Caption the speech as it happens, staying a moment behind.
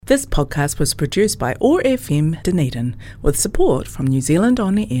This podcast was produced by OAR FM Dunedin with support from New Zealand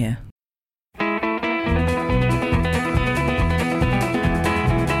On the Air.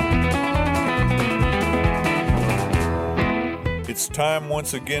 It's time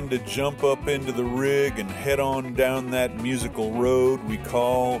once again to jump up into the rig and head on down that musical road we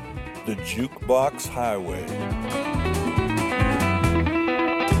call the Jukebox Highway.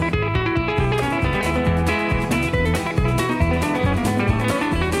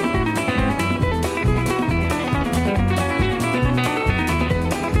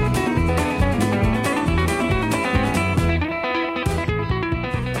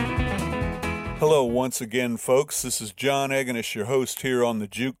 Hello once again, folks. This is John Agonish, your host here on the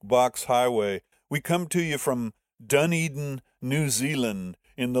Jukebox Highway. We come to you from Dunedin, New Zealand,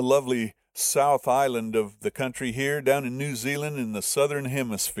 in the lovely South Island of the country here, down in New Zealand in the Southern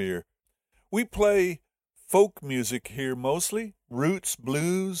Hemisphere. We play folk music here mostly, roots,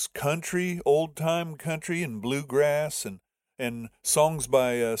 blues, country, old-time country, and bluegrass, and songs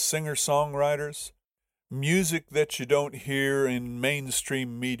by singer-songwriters. Music that you don't hear in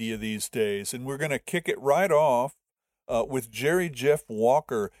mainstream media these days. And we're going to kick it right off with Jerry Jeff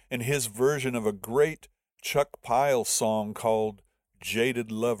Walker and his version of a great Chuck Pyle song called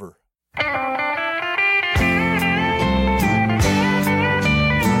Jaded Lover. Yeah,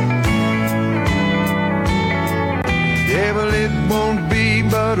 well, it won't be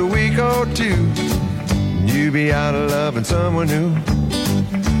but a week or two. You be out of loving someone new.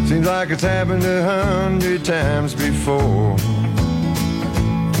 Seems like it's happened 100 times before.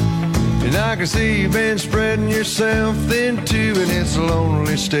 And I can see you've been spreading yourself thin too, and it's a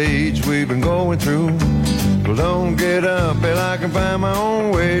lonely stage we've been going through. Well, don't get up till I can find my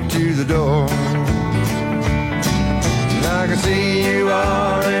own way to the door. And I can see you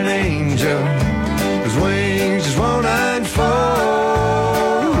are an angel whose wings just won't unfold.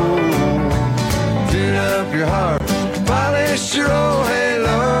 Tune up your heart, polish your old halo.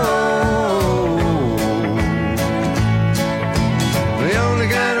 The only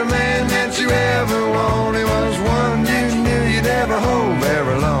kind of man that you ever wanted was one you knew you'd never hold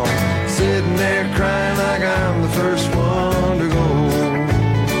very long. Sitting there crying like I'm the first one to go.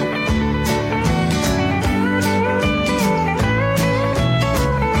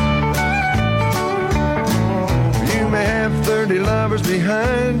 You may have 30 lovers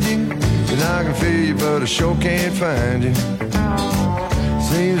behind you, and I can feel you, but I sure can't find you.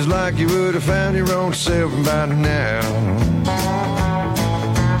 Seems like you would have found your own self by now.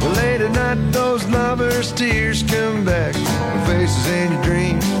 Well, late at night, those lovers' tears come back. The faces in your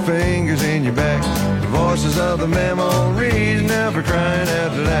dreams, fingers in your back. The voices of the memories never crying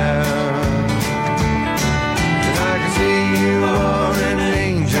out loud. And I can see you are an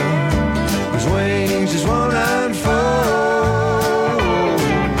angel whose wings just won't unfold.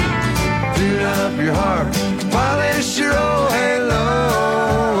 Tune up your heart, polish your old halo.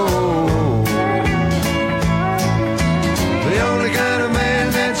 The only kind of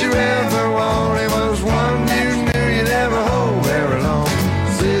man that you ever wanted was one you knew you'd never hold very long.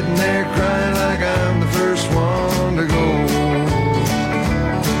 Sitting there crying like I'm the first one to go.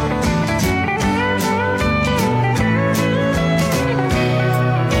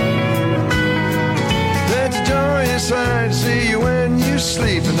 That's a joyous sight to see you when you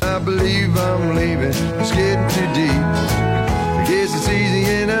sleep, and I believe I'm leaving. It's getting too deep. I guess it's easy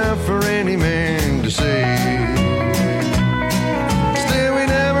enough for any man to say. Still, we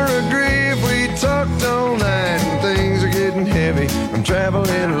never agree if we talked all night, and things are getting heavy. I'm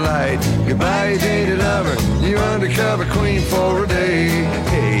traveling light. Goodbye, jaded lover. You undercover queen for a day.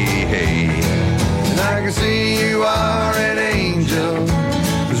 Hey, hey. And I can see you are an angel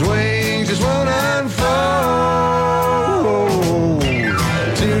whose wings just won't unfold.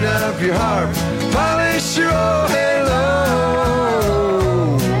 Tune up your harp, polish your old halo.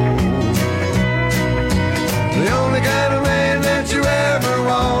 The only kind of man that you ever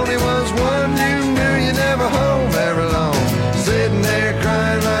wanted was one you knew you never hold very long. Sitting there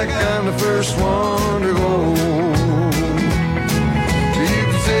crying like I'm the first one to go. You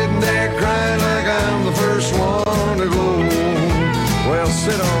can sitting there crying like I'm the first one to go. Well,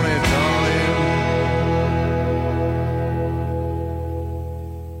 sit on it, darling.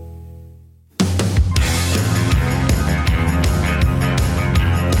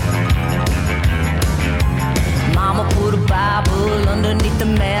 Mama put a Bible underneath the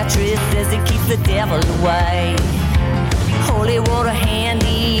mattress, says it keeps the devil away. Holy water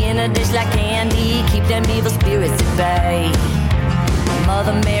handy in a dish like candy, keep them evil spirits at bay.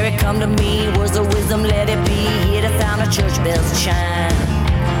 Mother Mary, come to me, words of wisdom, let it be. Here to sound the church bells shine.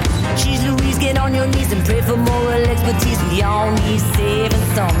 Jeez Louise, get on your knees and pray for moral expertise. We all need saving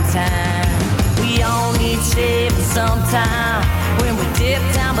sometime. We all need saving sometime. When we dip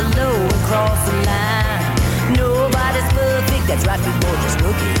down below and cross the line. Nobody's perfect, that's right, people just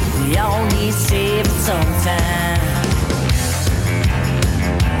rookie. We all need saving sometime.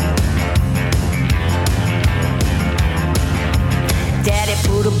 Daddy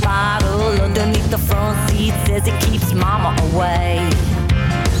put a bottle underneath the front seat, says it keeps mama away.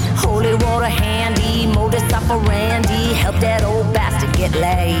 Holy water handy, modus operandi, help that old bastard get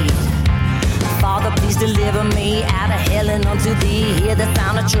laid. Father, please deliver me out of hell and unto thee. Hear the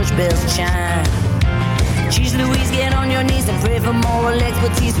sound of church bells chime. Jeez Louise, get on your knees and pray for moral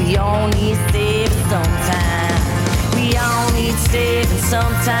expertise. We all need saving sometime. We all need saving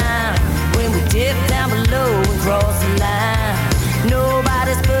sometime. When we dip down below and cross the line.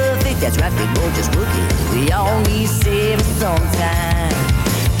 Nobody's perfect, that's right, big boy, just rookie. We all need saving sometime.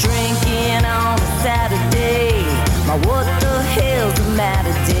 Drinking on a Saturday, my what the hell's the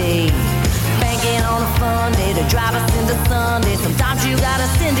matter day? Banking on a fun day to drive us into Sunday. Sometimes you gotta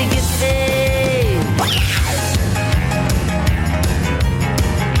sin to get saved.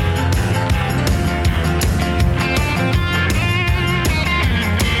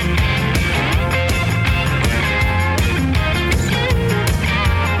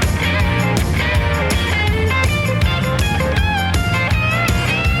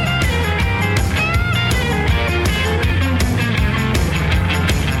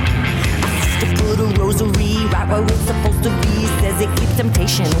 Right where it's supposed to be, says it keeps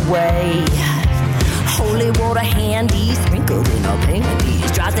temptation away. Holy water handy, sprinkled in our panties,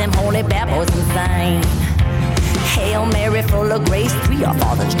 drives them horny bad boys insane. Hail Mary, full of grace, 3 Our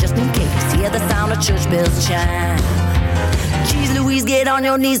Fathers just in case. Hear the sound of church bells chime. Jeez Louise, get on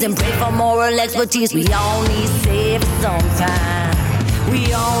your knees and pray for moral expertise. We all need saving sometime.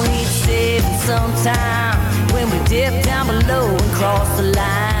 We all need saving sometime. When we dip down below and cross the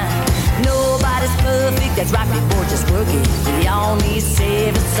line. Nobody's perfect, that's right, people just working. We all need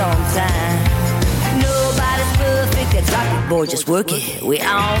saving sometime. Nobody's perfect, that's right, people just working. We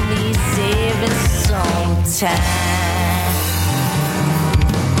all need saving sometime.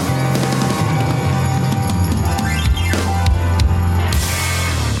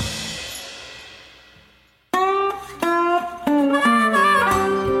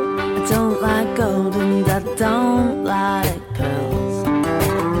 I don't like gold and I don't like pearls.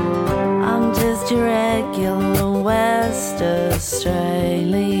 I'm just your regular West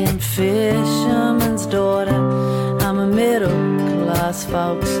Australian fisherman's daughter. I'm a middle-class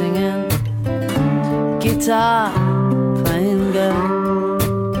folk singing, guitar playing girl.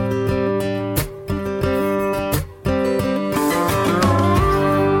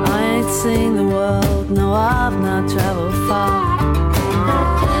 I ain't seen the world, no I've not traveled far.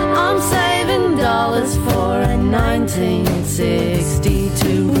 I'm saving dollars for a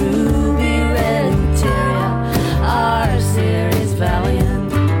 1962 ruby red interior R-Series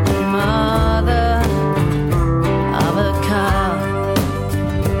Valiant, mother of a car.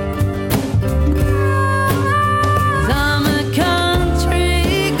 I'm a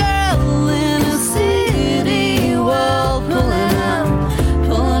country girl in a city world,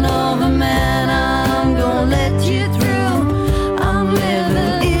 pulling over, man, I'm gonna let you through. I'm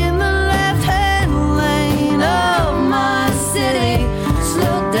living in the left-hand lane of my city.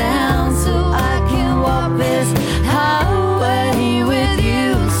 Slow down so I can walk this highway with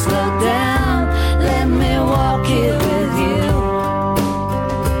you. Slow down, let me walk it with you.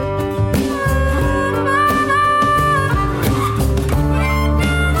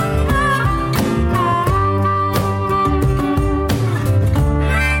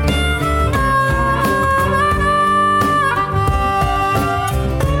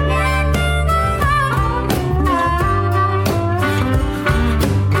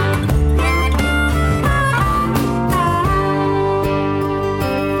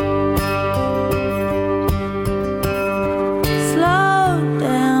 Slow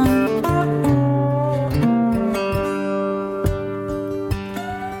down.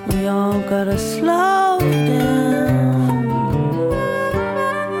 We all gotta slow down.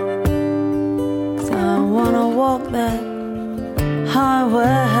 'Cause I wanna walk that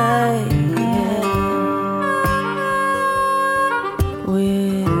highway, yeah.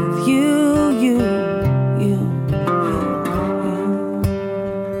 With you, you.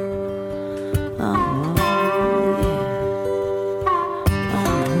 Oh,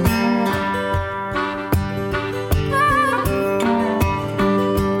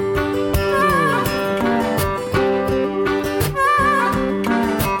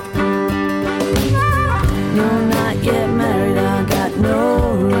 no, not yet married, I got no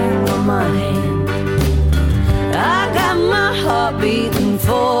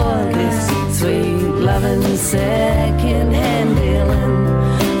second-hand dealing.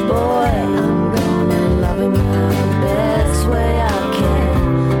 Boy, I'm gonna love him the best way I can.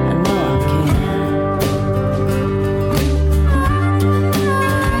 I know I can.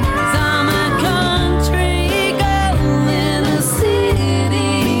 'Cause I'm a country girl in a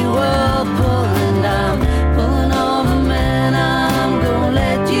city world pulling down, pulling over man, I'm gonna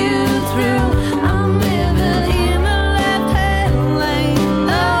let you through. I'm living in the left-hand lane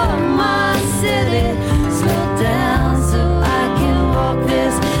of my city. Slow down so I can walk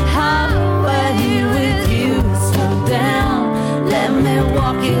this highway with you. Slow down, let me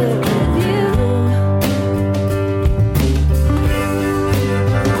walk it with you.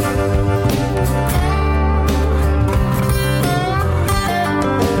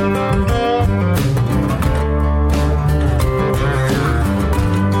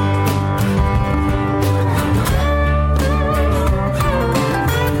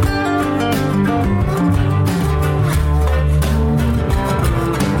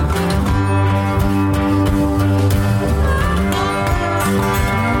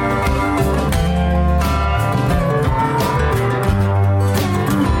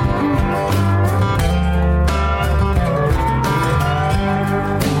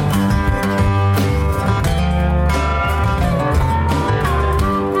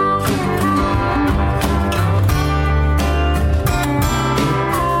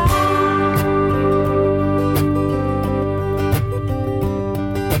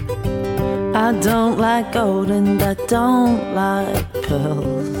 I don't like gold and I don't like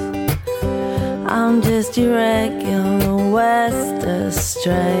pearls. I'm just your regular West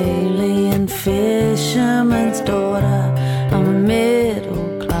Australian fisherman's daughter. I'm a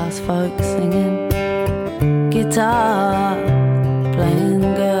middle-class folk singing, guitar playing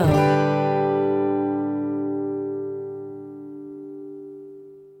girl.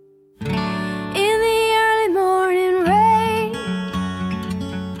 In the early morning rain,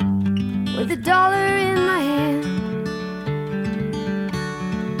 with a dollar in my hand,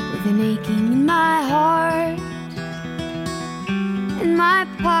 with an aching in my heart, and my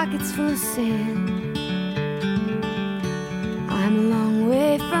pockets full of sand. I'm a long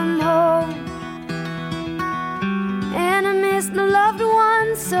way from home, and I miss my loved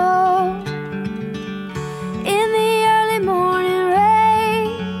ones so. In the early morning rain,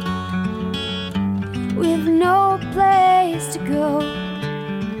 with no place to go,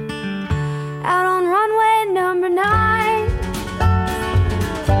 out on runway number 9,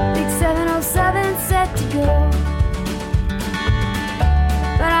 big 707 set to go.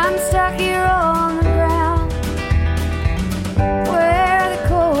 But I'm stuck here on the ground, where the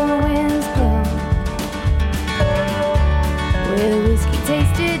cold winds blow, where the whiskey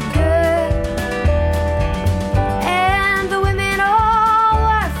tasted good, and the women all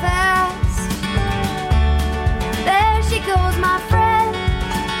were fast. There she goes, my friend.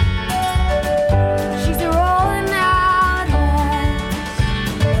 She's a rolling out last.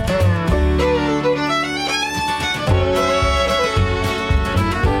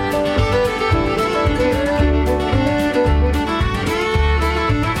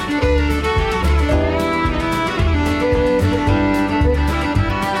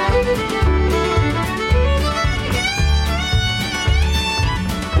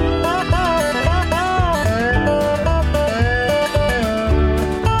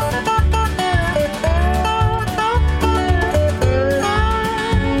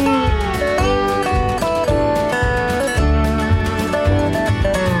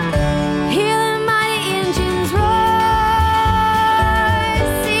 Hear the mighty engines roar,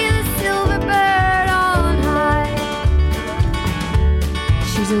 see the silver bird on high.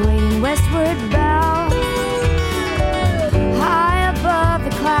 She's awaiting westward bound, high above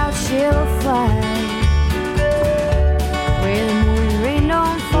the clouds she'll fly, where the morning rain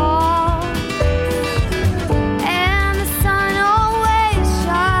don't fall, and the sun always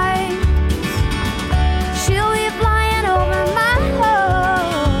shines. She'll be flying over my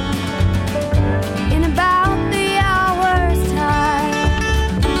home in about the hour's time.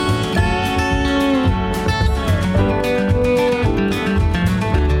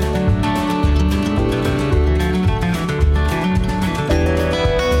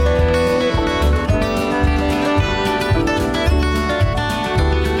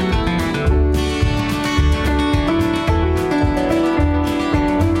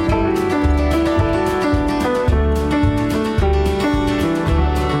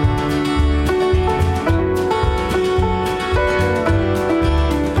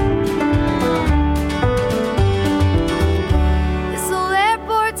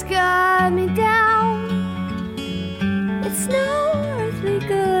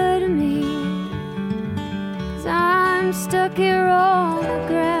 I'm stuck here on the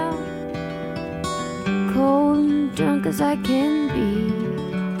ground, cold and drunk as I can be.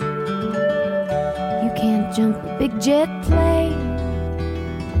 You can't jump a big jet plane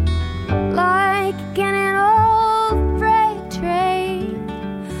like you can an old freight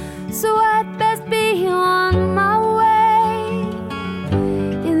train. So I'd best be on my way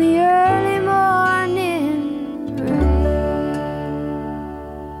in the early morning rain.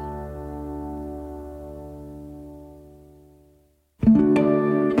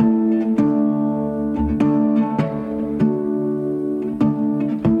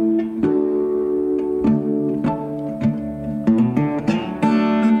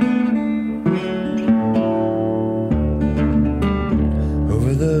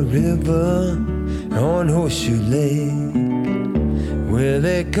 Over the river on Horseshoe Lake, where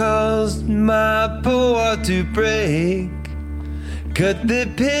they caused my paw to break, cut the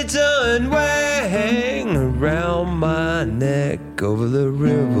pigeon wing around my neck. Over the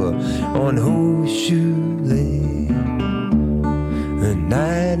river on Horseshoe Lake, the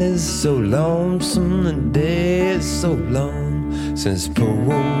night is so lonesome, the day is so long, since poor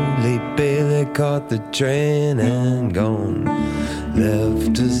old Late Bailey caught the train and gone,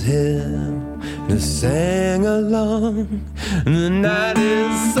 left us here to sing along. The night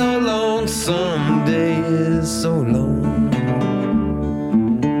is so long, some day is so long.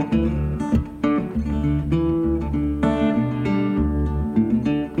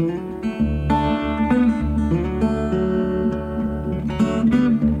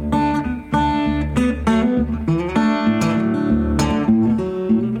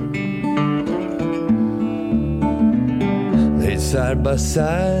 Side by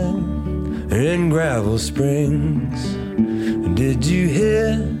side in Gravel Springs, did you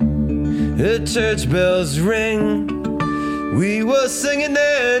hear the church bells ring? We were singing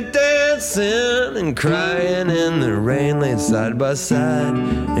and dancing and crying in the rain, laid side by side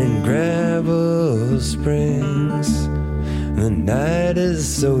in Gravel Springs. The night is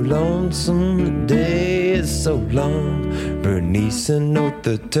so lonesome, the day is so long. Bernice and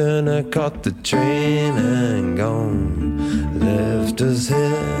Otha Turner caught the train and gone, left us here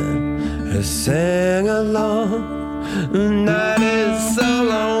to sing along. The night is so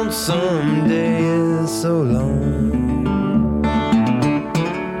lonesome, the day is so long.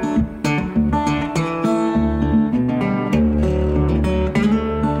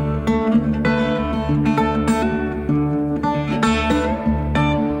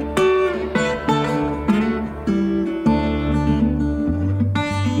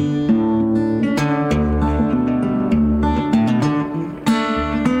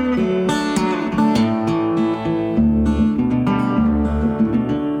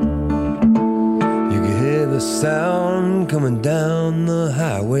 Sound coming down the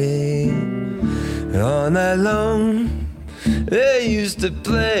highway. All night long they used to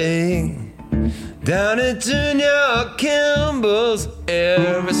play down at Junior Kimball's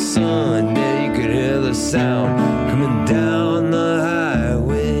every Sunday. You could hear the sound coming down the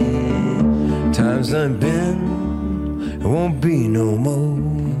highway. Times done been, it won't be no more.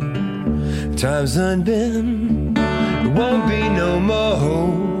 Times done been, it won't be no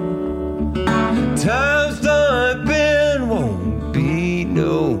more. Times done been, won't be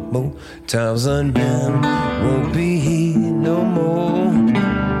no more. Times done been, won't be no more.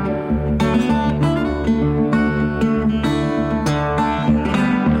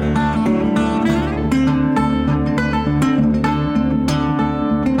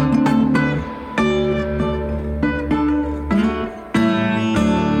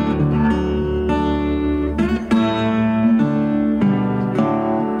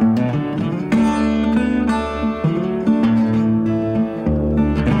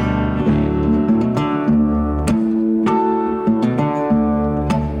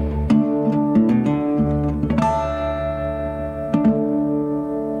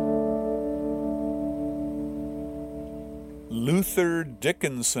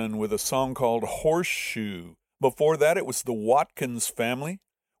 Dickinson with a song called Horseshoe. Before that, it was the Watkins family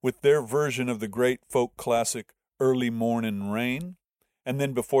with their version of the great folk classic Early Morning Rain. And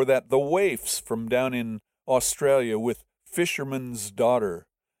then before that, the Waifs from down in Australia with Fisherman's Daughter.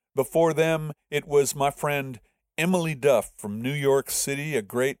 Before them, it was my friend Emily Duff from New York City, a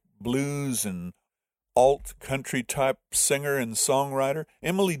great blues and alt country type singer and songwriter.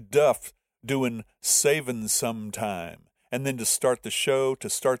 Emily Duff doing Savin' Sometime. And then to start the show, to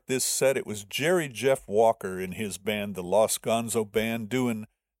start this set, it was Jerry Jeff Walker and his band, the Los Gonzo Band, doing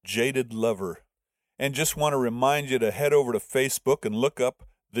Jaded Lover. And just want to remind you to head over to Facebook and look up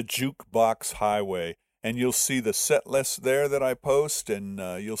the Jukebox Highway. and you'll see the set list there that I post, and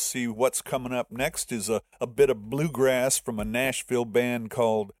you'll see what's coming up next is a bit of bluegrass from a Nashville band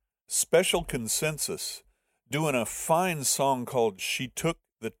called Special Consensus, doing a fine song called She Took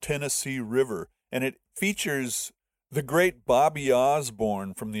the Tennessee River, and it features the great Bobby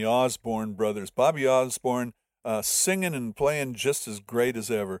Osborne from the Osborne Brothers. Bobby Osborne singing and playing just as great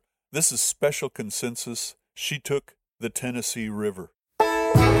as ever. This is Special Consensus, She Took the Tennessee River.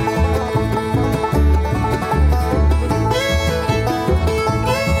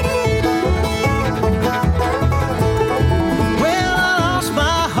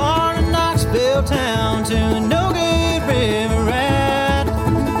 Town to no good river rat.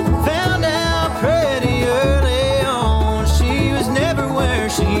 Found out pretty early on she was never where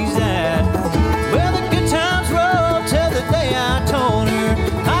she's at. Well, the good times rolled till the day I told her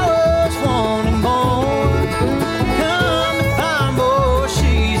I was wanting more. Come to find, boy,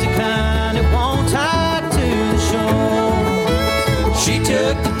 she's the kind that won't tie to the shore. She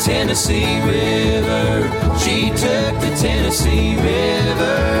took the Tennessee River. She took the Tennessee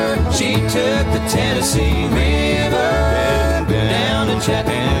River. She took the Tennessee River down to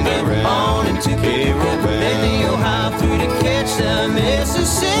Chattanooga, on into Cairo, then the Ohio through to catch the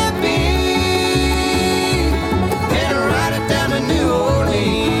Mississippi, and ride it down to New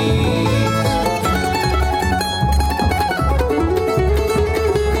Orleans.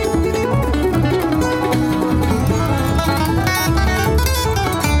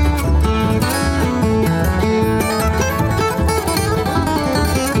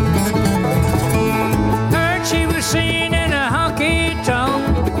 Seen in a honky tonk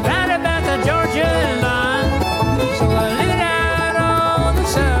right about the Georgia line. So I lit out on the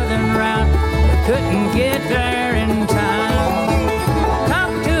southern route, but couldn't get there in time.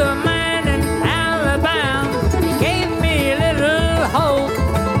 Talked to a man in Alabama, he gave me a little hope.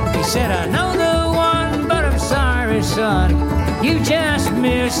 He said, I know the one, but I'm sorry, son, you just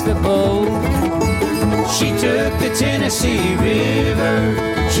missed the boat. She took the Tennessee River.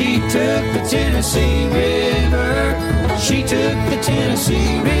 She took the Tennessee River. She took the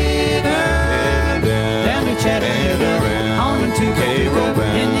Tennessee River down to Chattanooga, on into Cairo,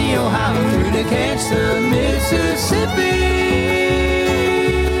 in the Ohio through to catch the Mississippi,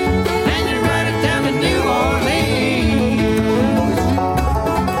 and then ride it down to New Orleans.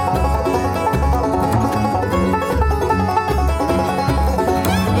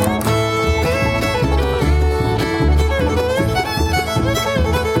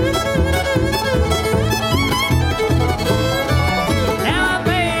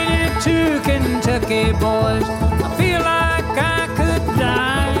 Kentucky boys, I feel like I could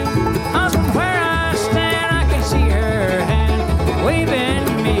die. On from where I stand, I can see her hand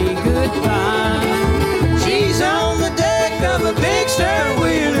waving me goodbye. She's on the deck of a big stern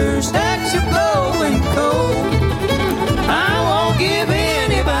wheeler, stacks are blowing cold. I won't give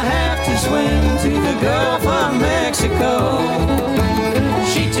in if I have to swim to the Gulf of Mexico.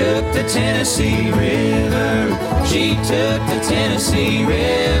 She took the Tennessee River. She took the Tennessee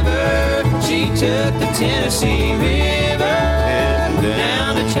River. She took the Tennessee River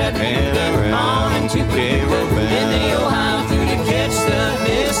down to Chattanooga, on into Cairo, in the Ohio through to catch the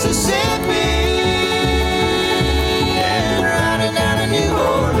Mississippi, and ride it down to New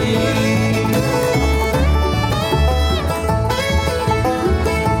Orleans.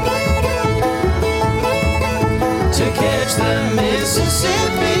 To catch the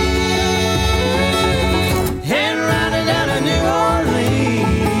Mississippi, and ride it down to New Orleans.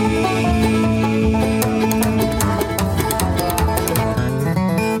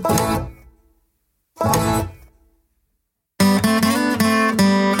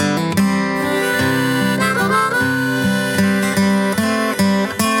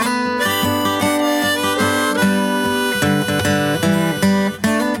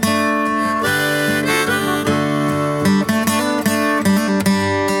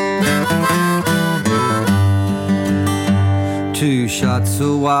 Two shots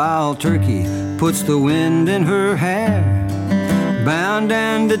of wild turkey puts the wind in her hair, bound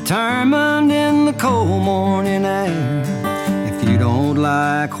and determined in the cold morning air. If you don't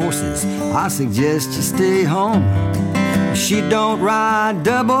like horses, I suggest you stay home. If she don't ride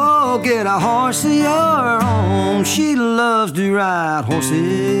double, get a horse of your own. She loves to ride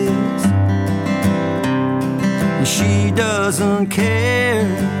horses, and she doesn't care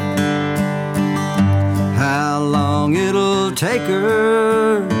how long it'll take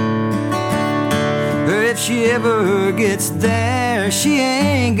her. Or if she ever gets there, she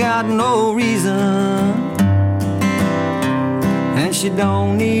ain't got no reason, and she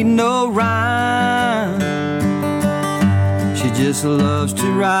don't need no rhyme. She just loves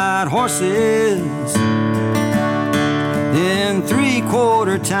to ride horses in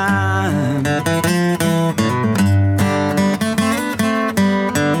 3/4 time.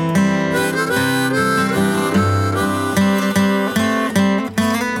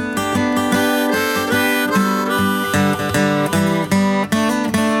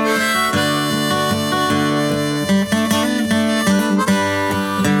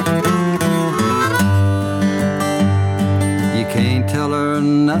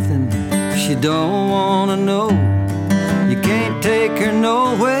 Nothing she don't wanna know. You can't take her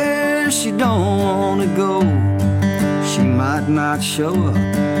nowhere she don't wanna go. She might not show up,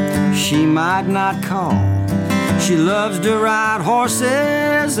 she might not call. She loves to ride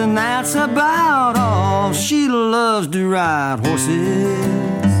horses and that's about all. She loves to ride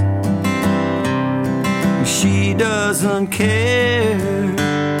horses. She doesn't care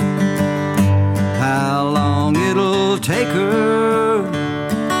how long it'll take her.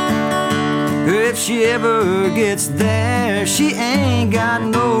 If she ever gets there, she ain't got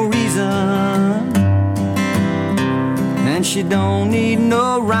no reason, and she don't need no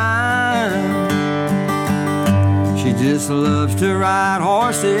rhyme. She just loves to ride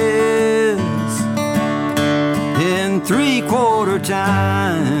horses in 3/4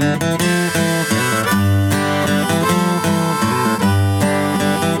 time.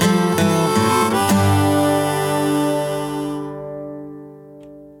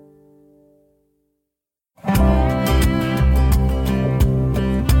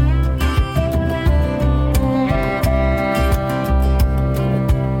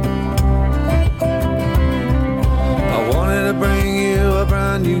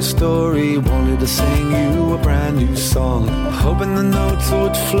 Story, wanted to sing you a brand new song, hoping the notes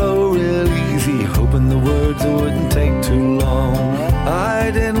would flow real easy, hoping the words wouldn't take too long.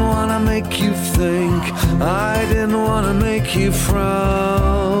 I didn't want to make you think, I didn't want to make you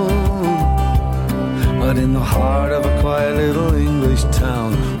frown, but in the heart of a quiet little English town,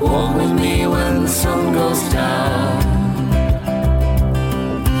 walk with me when the sun goes down.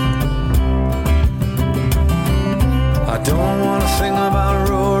 I don't want to sing about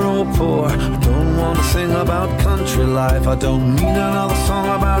rural poor, I don't want to sing about country life. I don't need another song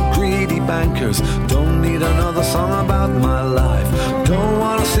about greedy bankers, don't need another song about my life. Don't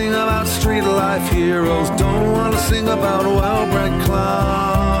want to sing about street life heroes, don't want to sing about well-bred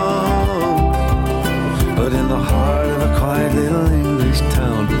clowns, but in the heart of a quiet little English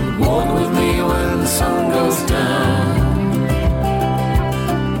town, walk with me when the sun goes down.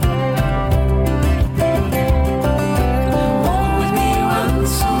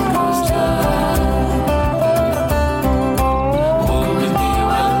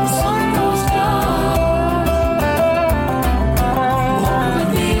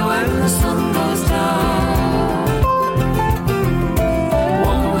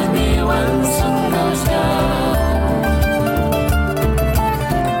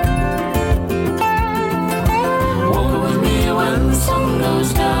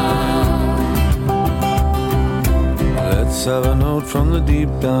 Have a note from the deep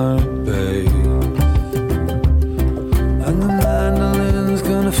dark bay, and the mandolin's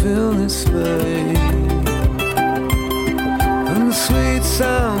gonna fill this space, and the sweet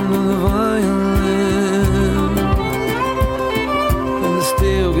sound of the violin, and the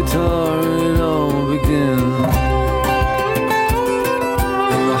steel guitar, it all begins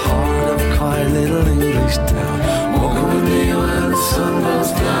in the heart of a quiet little English town, walking with me when the sun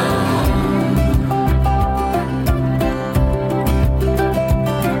goes down.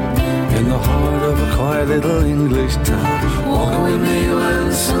 Quiet little English town, walking with me when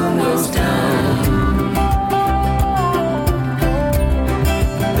the sun goes down.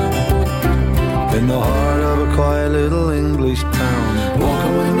 In the heart of a quiet little English town,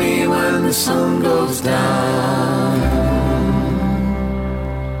 walking with me when the sun goes down.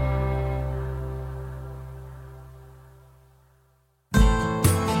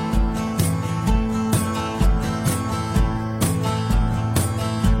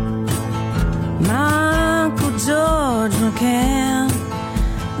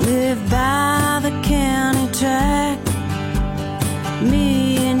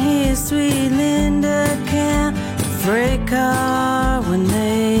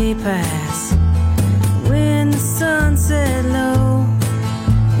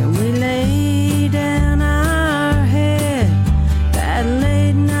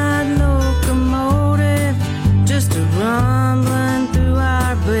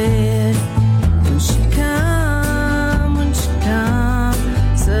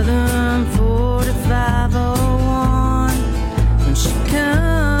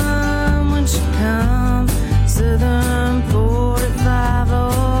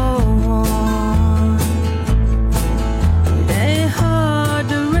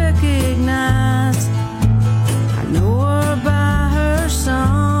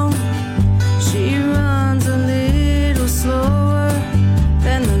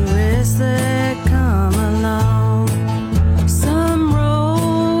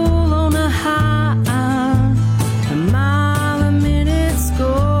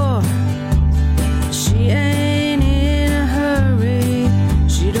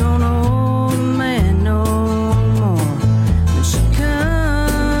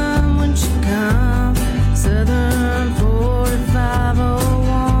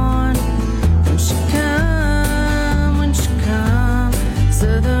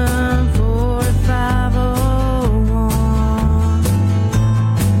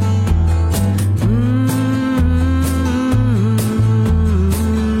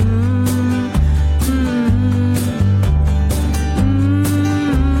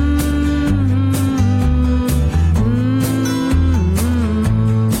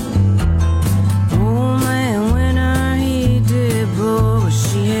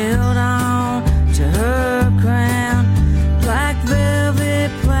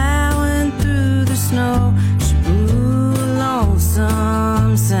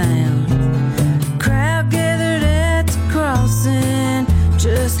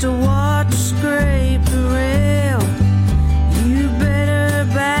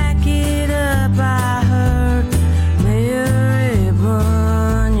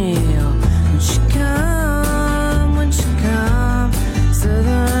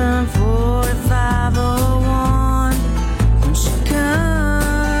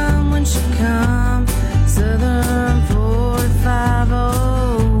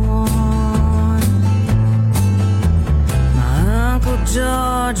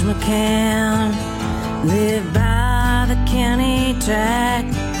 track.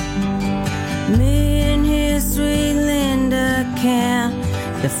 Me and his sweet Linda count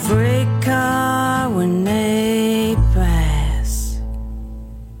the freight car when they pass.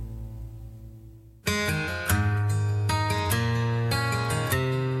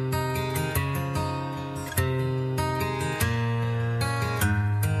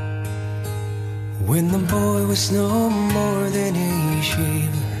 When the boy was no more than a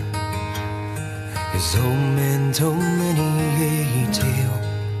shaver, his old man told many a tale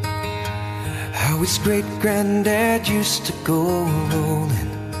how his great-granddad used to go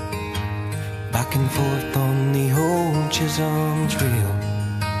rolling back and forth on the old Chisholm Trail.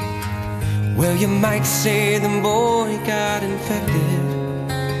 Well, you might say the boy got infected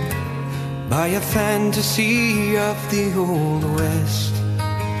by a fantasy of the Old West,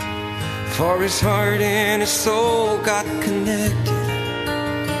 for his heart and his soul got connected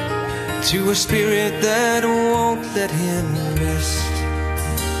to a spirit that won't let him rest.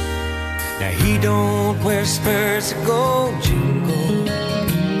 Now he don't wear spurs or gold jingle,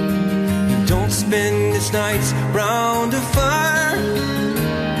 he don't spend his nights round a fire.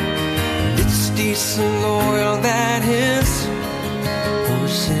 It's decent loyal that his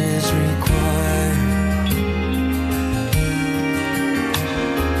horses require.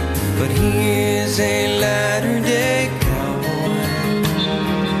 But he is a latter-day cowboy,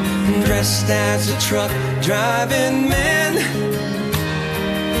 dressed as a truck driving man,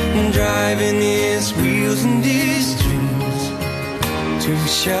 driving his wheels and his dreams to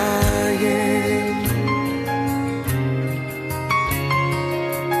Cheyenne.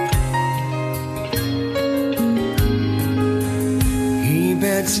 He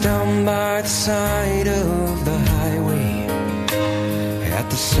beds down by the side of the highway at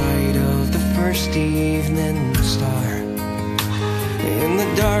the sight of the first evening star. In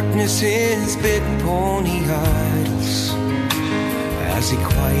the darkness his big pony idles as he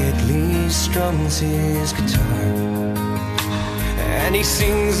quietly strums his guitar, and he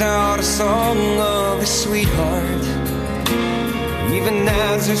sings out a song of his sweetheart, even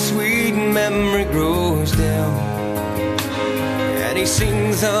as her sweet memory grows down. And he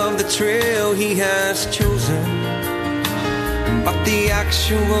sings of the trail he has chosen, but the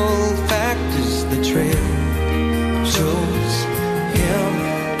actual fact is the trail chose him.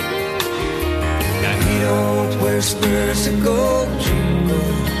 Now he don't wear spurs or gold jingle,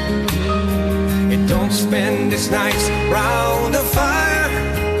 he don't spend his nights round a fire,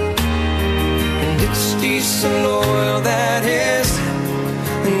 and it's decent loyal that his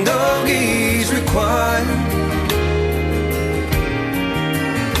doggies require.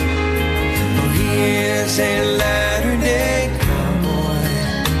 For he is a latter-day cowboy,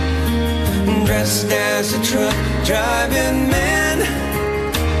 dressed as a truck driving man,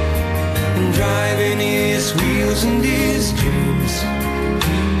 driving his wheels and his dreams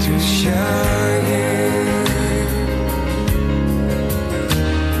to Cheyenne.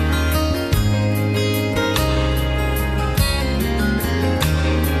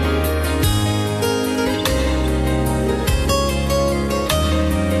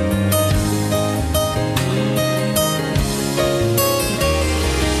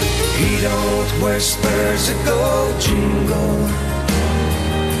 He don't wear spurs or gold jingle,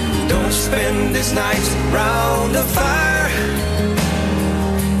 don't spend his nights round a fire,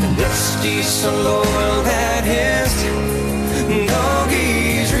 and it's decent loyal that his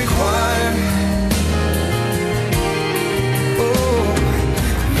doggies require. Oh,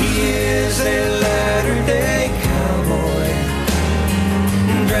 he is a latter-day cowboy,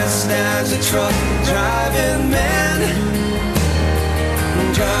 dressed as a truck driving man,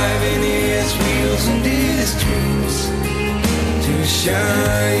 driving his wheels and his dreams to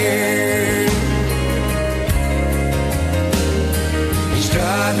Cheyenne. He's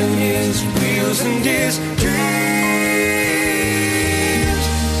driving his wheels and his dreams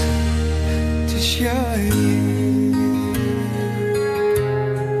to Cheyenne.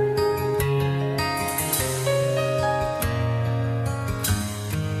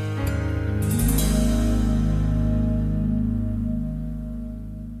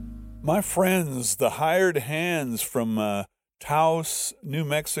 My friends, the hired hands from Taos, New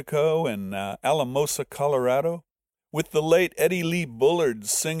Mexico, and Alamosa, Colorado, with the late Eddie Lee Bullard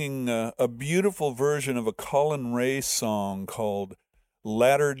singing a beautiful version of a Colin Ray song called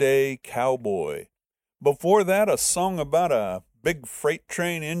Latter-day Cowboy. Before that, a song about a big freight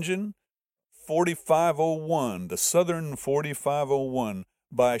train engine, 4501, the Southern 4501,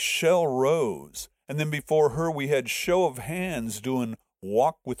 by Chelle Rose. And then before her, we had Show of Hands doing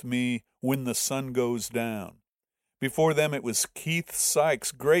Walk With Me When the Sun Goes Down. Before them, it was Keith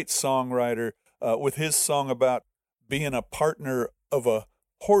Sykes, great songwriter, with his song about being a partner of a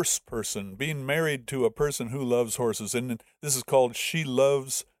horse person, being married to a person who loves horses. And this is called She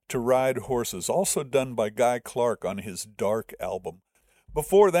Loves to Ride Horses, also done by Guy Clark on his Dark album.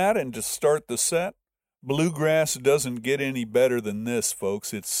 Before that, and to start the set, bluegrass doesn't get any better than this,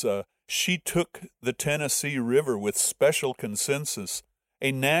 folks. It's She Took the Tennessee River with Special Consensus,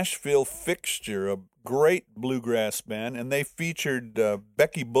 a Nashville fixture, a great bluegrass band, and they featured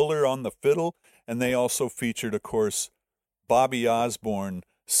Becky Buller on the fiddle, and they also featured, of course, Bobby Osborne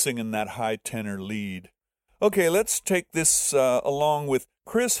singing that high tenor lead. Okay, let's take this along with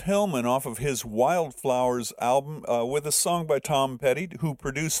Chris Hillman off of his Wildflowers album with a song by Tom Petty, who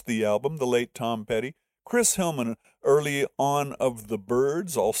produced the album, the late Tom Petty. Chris Hillman, early on of the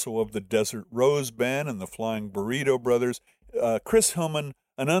Byrds, also of the Desert Rose Band and the Flying Burrito Brothers. Chris Hillman,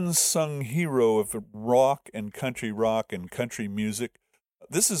 an unsung hero of rock and country music.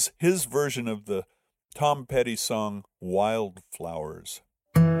 This is his version of the Tom Petty song Wildflowers.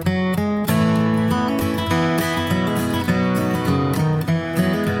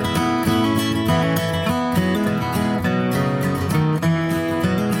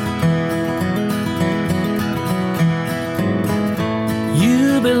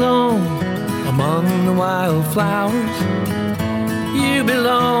 You belong among the wildflowers. You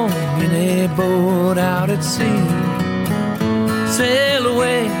belong in a boat out at sea. Sail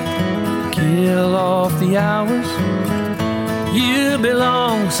away, kill off the hours. You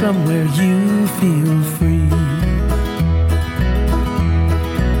belong somewhere you feel free.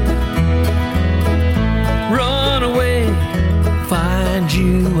 Run away, find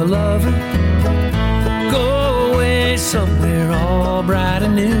you a lover. Go away somewhere all bright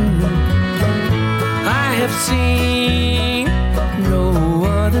and new. I have seen no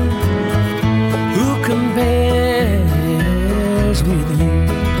other who compares with you.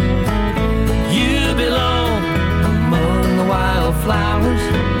 You belong among the wildflowers.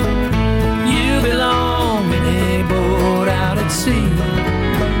 You belong in a boat out at sea.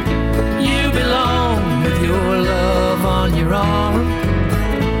 You belong with your love on your arm.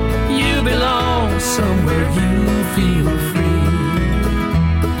 You belong somewhere you feel free.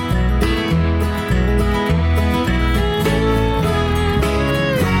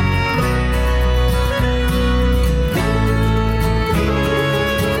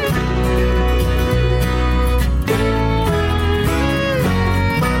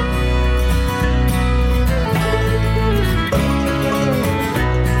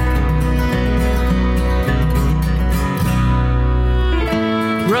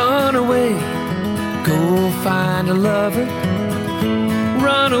 Run away, go find a lover.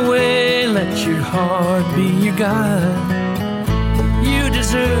 Run away, let your heart be your guide. You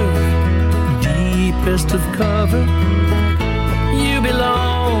deserve deepest of cover. You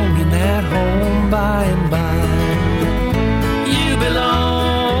belong in that home by and by. You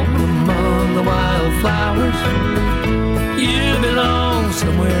belong among the wildflowers. You belong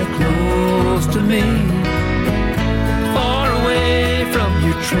somewhere close to me. Far away from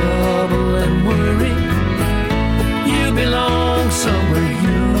your trouble and worry. You belong somewhere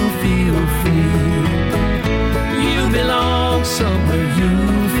you feel free. You belong somewhere you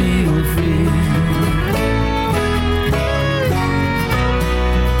feel free.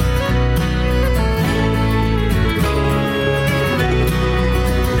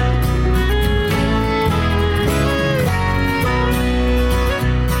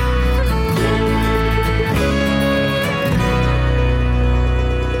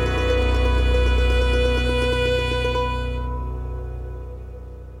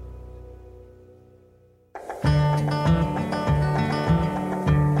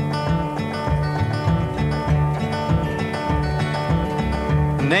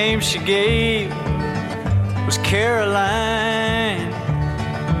 Name she gave was Caroline,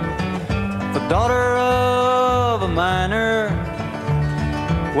 the daughter of a miner.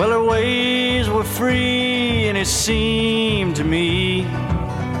 Well, her ways were free, and it seemed to me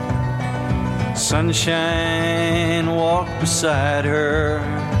sunshine walked beside her.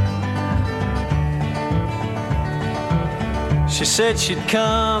 She said she'd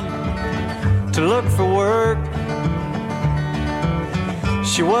come to look for work.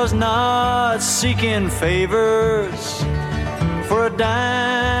 She was not seeking favors for a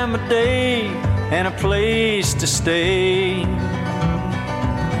dime a day and a place to stay.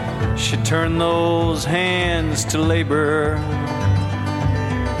 She turned those hands to labor.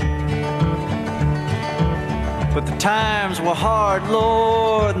 But the times were hard,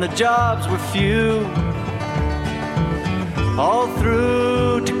 Lord, and the jobs were few. All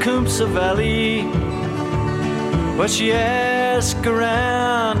through Tecumseh Valley. But she asked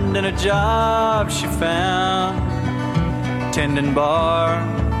around, and a job she found tending bar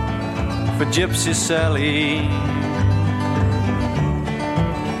for Gypsy Sally.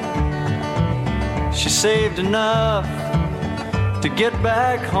 She saved enough to get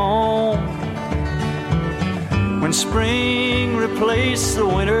back home when spring replaced the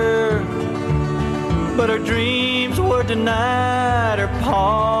winter, but her dreams were denied. Her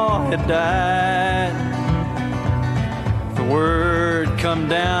pa had died. The word come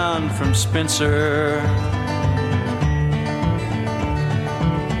down from Spencer.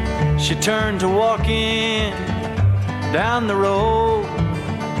 She turned to walking down the road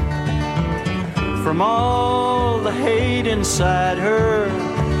from all the hate inside her,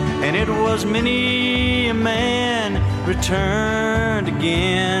 and it was many a man returned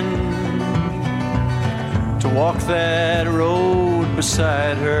again to walk that road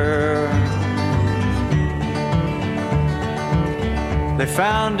beside her. They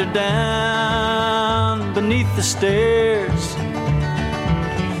found her down beneath the stairs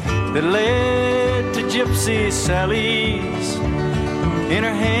that led to Gypsy Sally's. In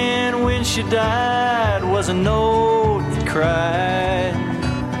her hand when she died was a note that cried,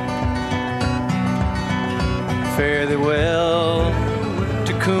 fare thee well,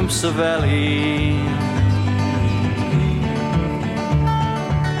 Tecumseh Valley.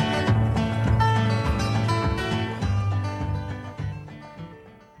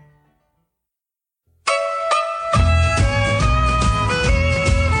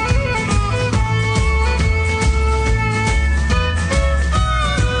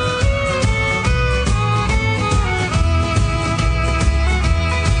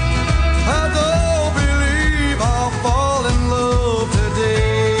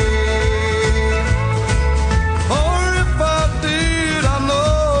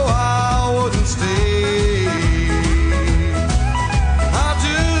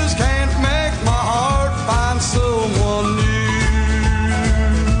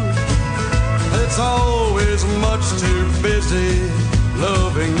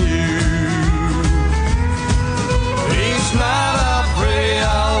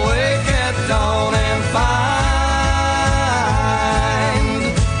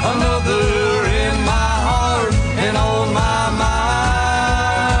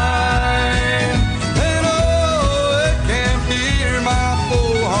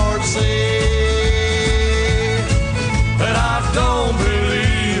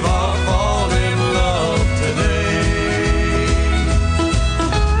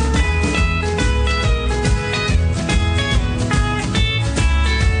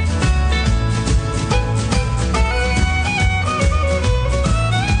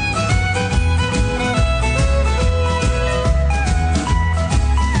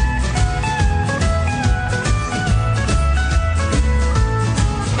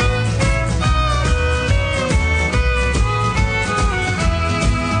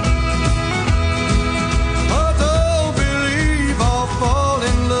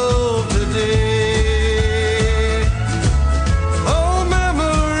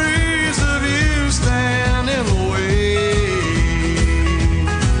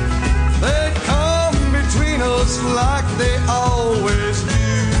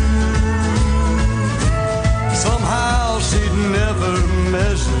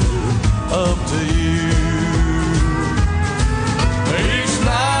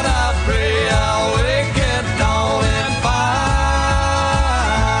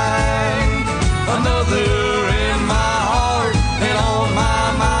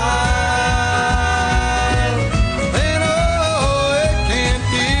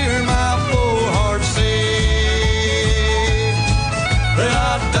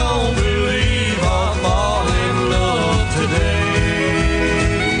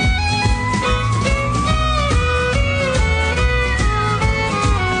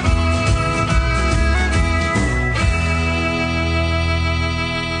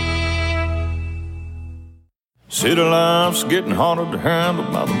 City life's getting harder to handle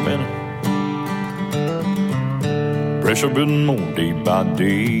by the minute. Pressure building more day by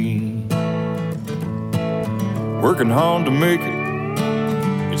day. Working hard to make it,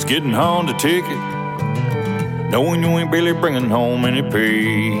 it's getting hard to take it, knowing you ain't barely bringing home any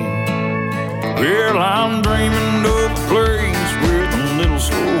pay. Well, I'm dreaming of a place with a little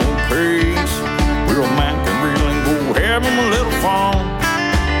slow pace, where a man can really go having a little fun.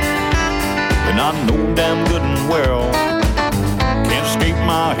 And I know damn good and well can't escape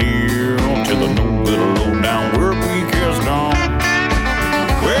my heel till the no good low down work week is gone.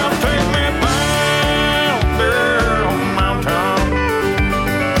 Well, take me back there on the mountain.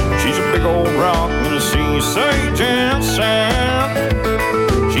 She's a big old rock in the sea, sage and sand.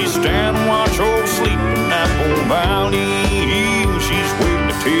 She's standing watch old sleep in that old valley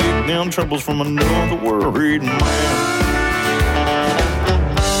them troubles from another worried man.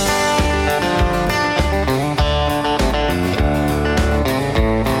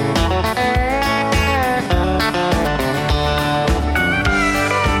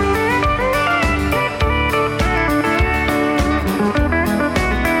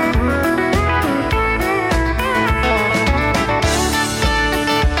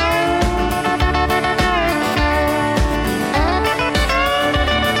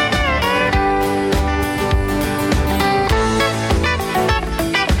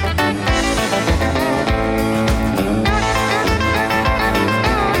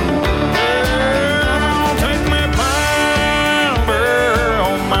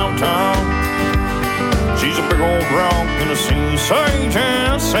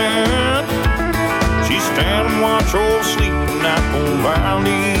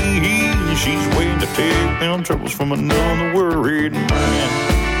 Troubles from another worried man.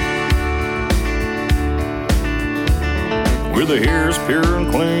 Where the hair is pure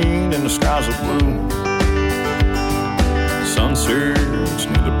and clean and the skies are blue, sunsets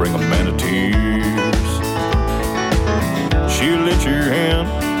neither bring a man to tears. She'll let your hand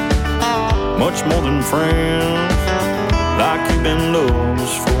much more than friends, like you've been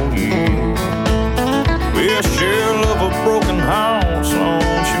lovers for years. Well, she'll love a broken house long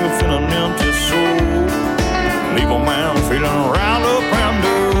she'll feel an empty soul, leave a man feeling round up and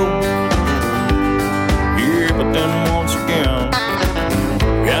down. Yeah, but then once again,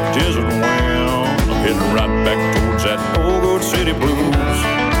 that desert wind, I'm heading right back towards that old good city blues.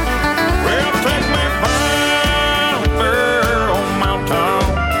 Well, take me back there on Mountain.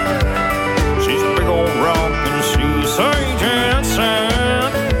 She's a big old rock in the sea, sage and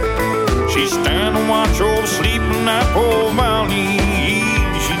sand. She's standing watch over sleeping that poor valley.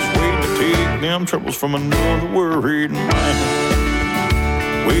 Them troubles from another worried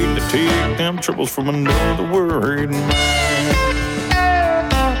man. Waiting to take them troubles from another worried man.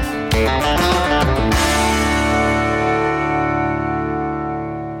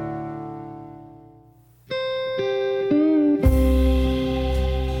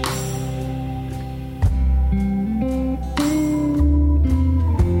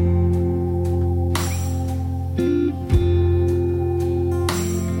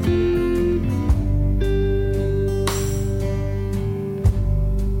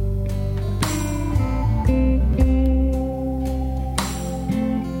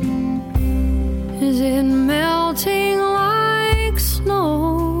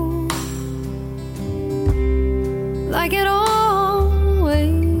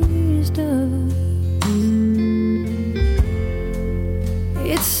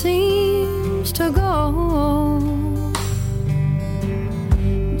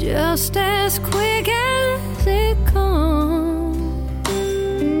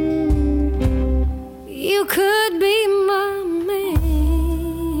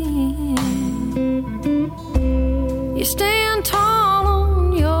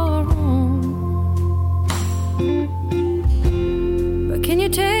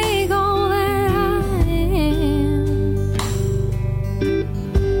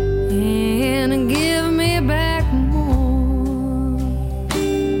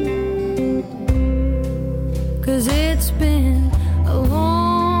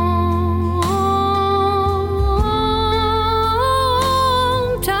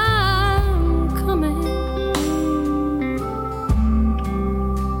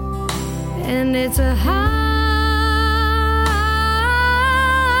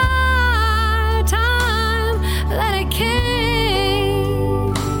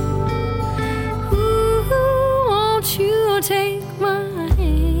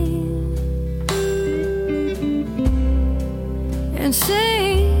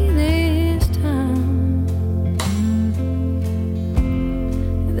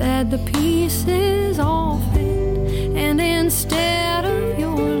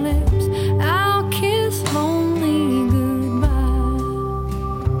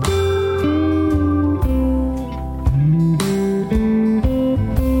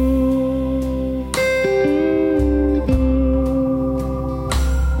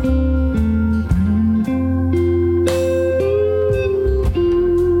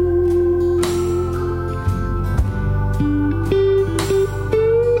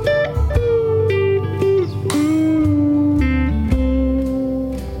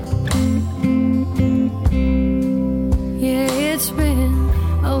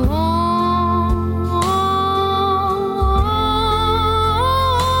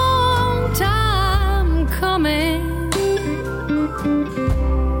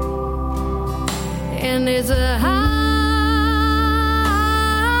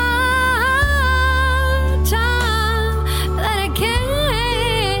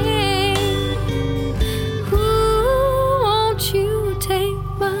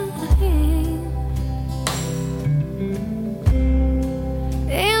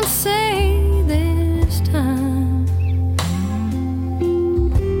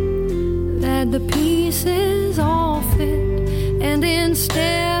 that the pieces all fit, and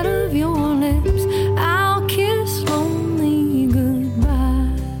instead of your lips, I'll kiss lonely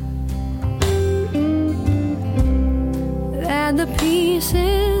goodbye. That the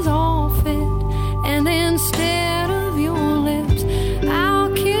pieces all fit, and instead of your lips,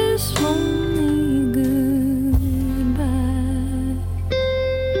 I'll kiss lonely goodbye.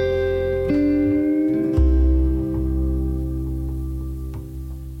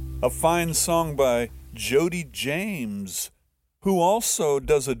 A fine song by Jody James, who also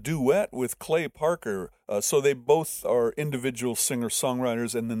does a duet with Clay Parker. So they both are individual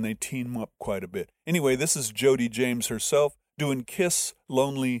singer-songwriters, and then they team up quite a bit. Anyway, this is Jody James herself doing Kiss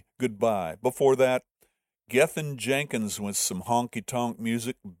Lonely Goodbye. Before that, Gethin Jenkins with some honky-tonk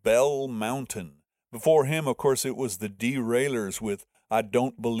music, Bell Mountain. Before him, of course, it was the Derailers with I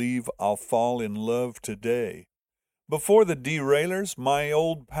Don't Believe I'll Fall in Love Today. Before the Derailers, my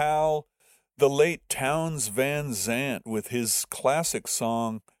old pal, the late Townes Van Zandt with his classic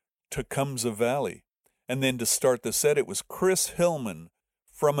song, Tecumseh Valley. And then to start the set, it was Chris Hillman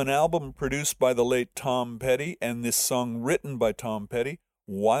from an album produced by the late Tom Petty, and this song written by Tom Petty,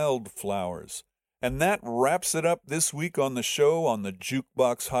 Wildflowers. And that wraps it up this week on the show on the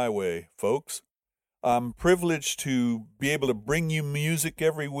Jukebox Highway, folks. I'm privileged to be able to bring you music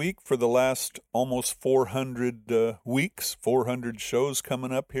every week for the last almost 400 weeks, 400 shows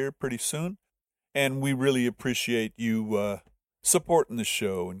coming up here pretty soon. And we really appreciate you supporting the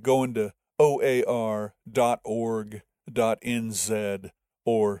show and going to oar.org.nz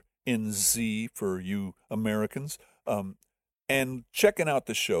or NZ for you Americans, and checking out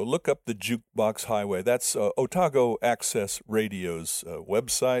the show. Look up the Jukebox Highway. That's Otago Access Radio's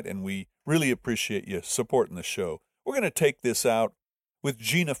website, and we really appreciate you supporting the show. We're going to take this out with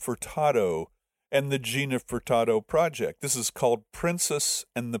Gina Furtado and the Gina Furtado Project. This is called Princess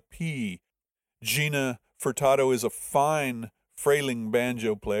and the Pea. Gina Furtado is a fine frailing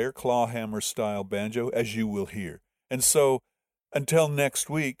banjo player, clawhammer-style banjo, as you will hear. And so, until next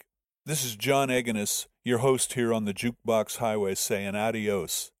week, this is John Eganis, your host here on the Jukebox Highway, saying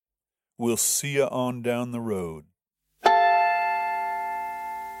adios. We'll see you on down the road.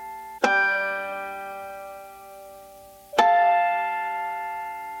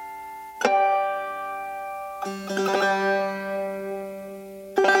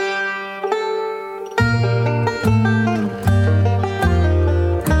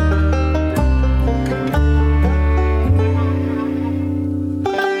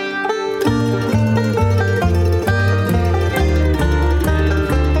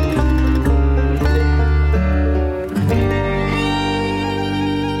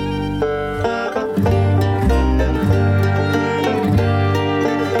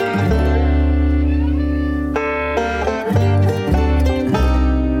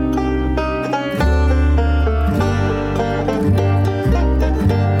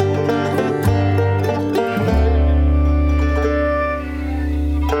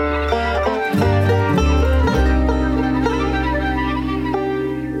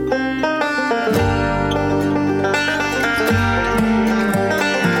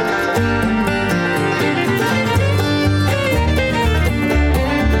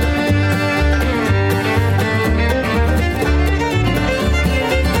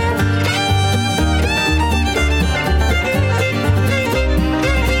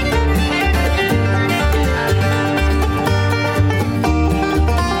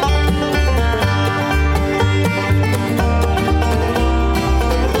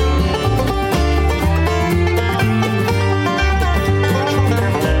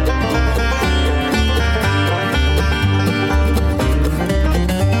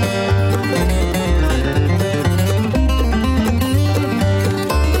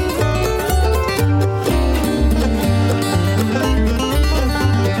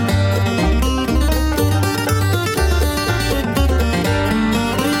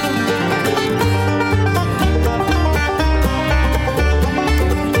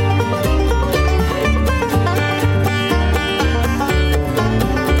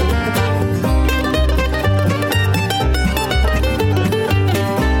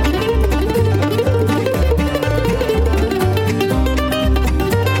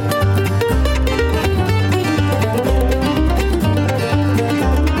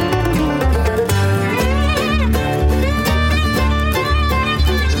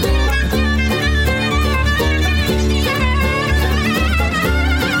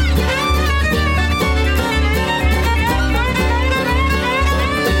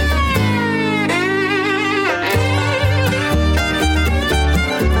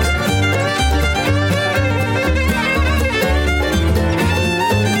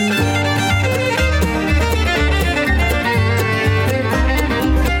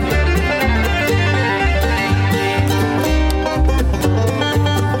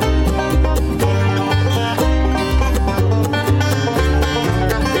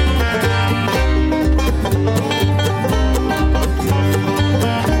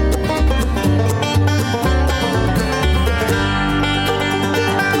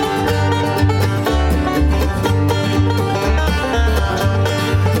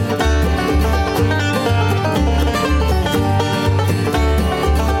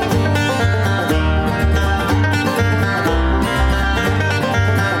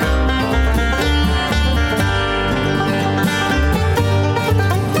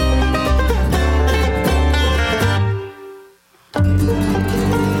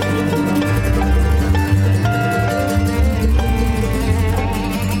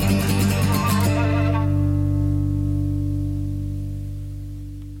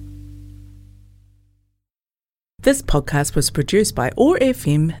 This podcast was produced by OAR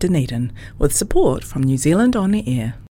FM Dunedin with support from New Zealand On the Air.